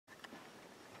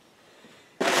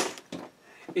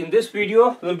In this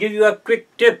video, we'll give you a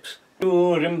quick tips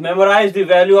to memorize the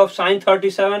value of sine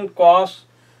 37, cos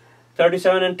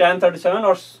 37 and tan 37,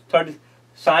 or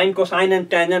sine, cosine and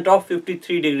tangent of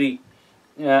 53-degree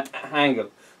angle.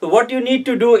 So what you need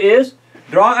to do is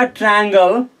draw a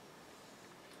triangle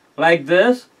like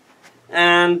this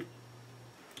and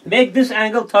make this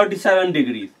angle 37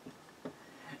 degrees.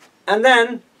 And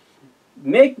then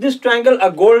make this triangle a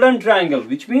golden triangle,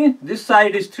 which means this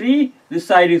side is 3, this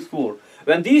side is 4.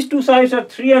 When these two sides are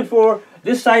 3 and 4,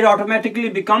 this side automatically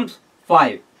becomes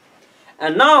 5.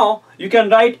 And now you can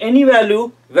write any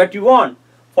value that you want.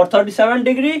 For 37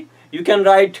 degree, you can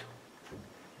write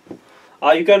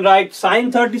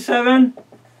sine 37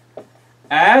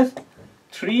 as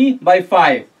 3 by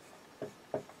 5.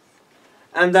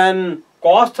 And then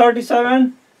cos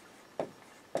 37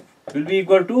 will be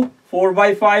equal to 4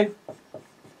 by 5.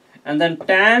 And then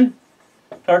tan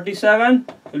 37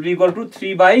 will be equal to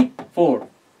 3 by 4.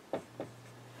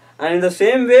 And in the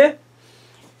same way,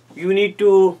 you need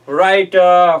to write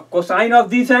cosine of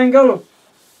this angle,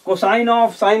 cosine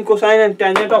of sine, cosine and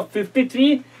tangent of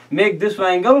 53, make this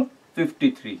angle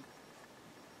 53.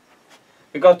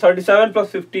 Because 37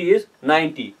 plus 50 is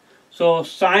 90. So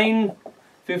sine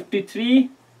 53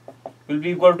 will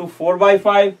be equal to 4 by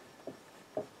 5.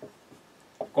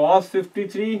 Cos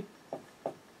 53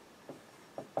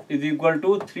 is equal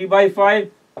to 3 by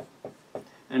 5.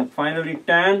 And finally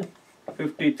tan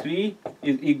 53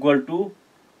 is equal to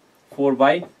 4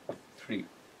 by 3.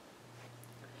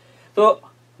 So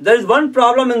there is one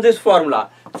problem in this formula.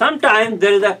 Sometimes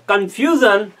there is a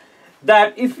confusion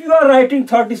that if you are writing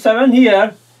 37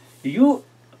 here,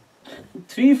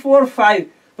 3, 4, 5.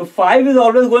 So 5 is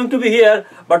always going to be here,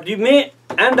 but you may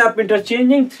end up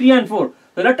interchanging 3 and 4.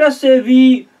 So let us say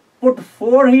we put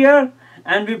 4 here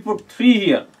and we put 3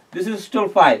 here. This is still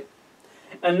 5.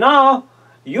 And now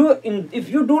if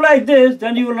you do like this,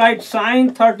 then you will write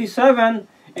sine 37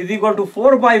 is equal to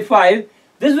 4 by 5.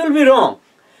 This will be wrong.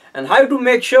 And how to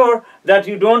make sure that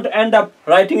you don't end up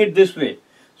writing it this way.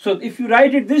 So if you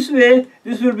write it this way,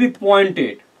 this will be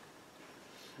 0.8.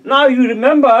 Now you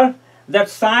remember that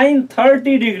sine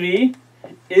 30 degree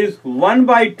is 1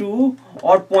 by 2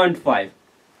 or 0.5.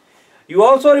 You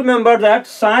also remember that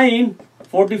sine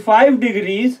 45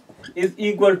 degrees is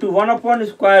equal to 1 upon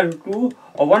square root 2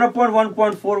 or 1 upon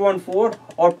 1.414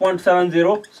 or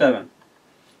 0.707.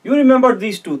 You remember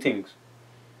these two things.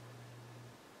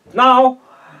 Now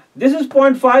this is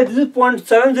 0.5, this is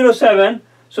 0.707.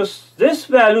 So this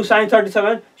value sine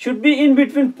 37 should be in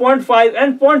between 0.5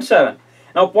 and 0.7.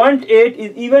 Now 0.8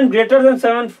 is even greater than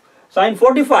sine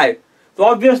 45. So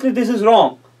obviously this is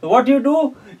wrong. So what you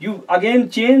do, you again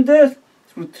change this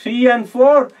to 3 and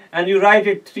 4 and you write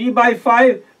it 3 by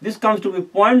 5. This comes to be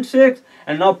 0.6,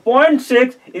 and now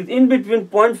 0.6 is in between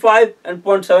 0.5 and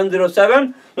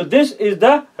 0.707. So this is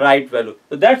the right value.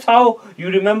 So that's how you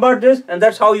remember this, and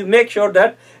that's how you make sure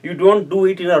that you don't do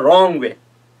it in a wrong way.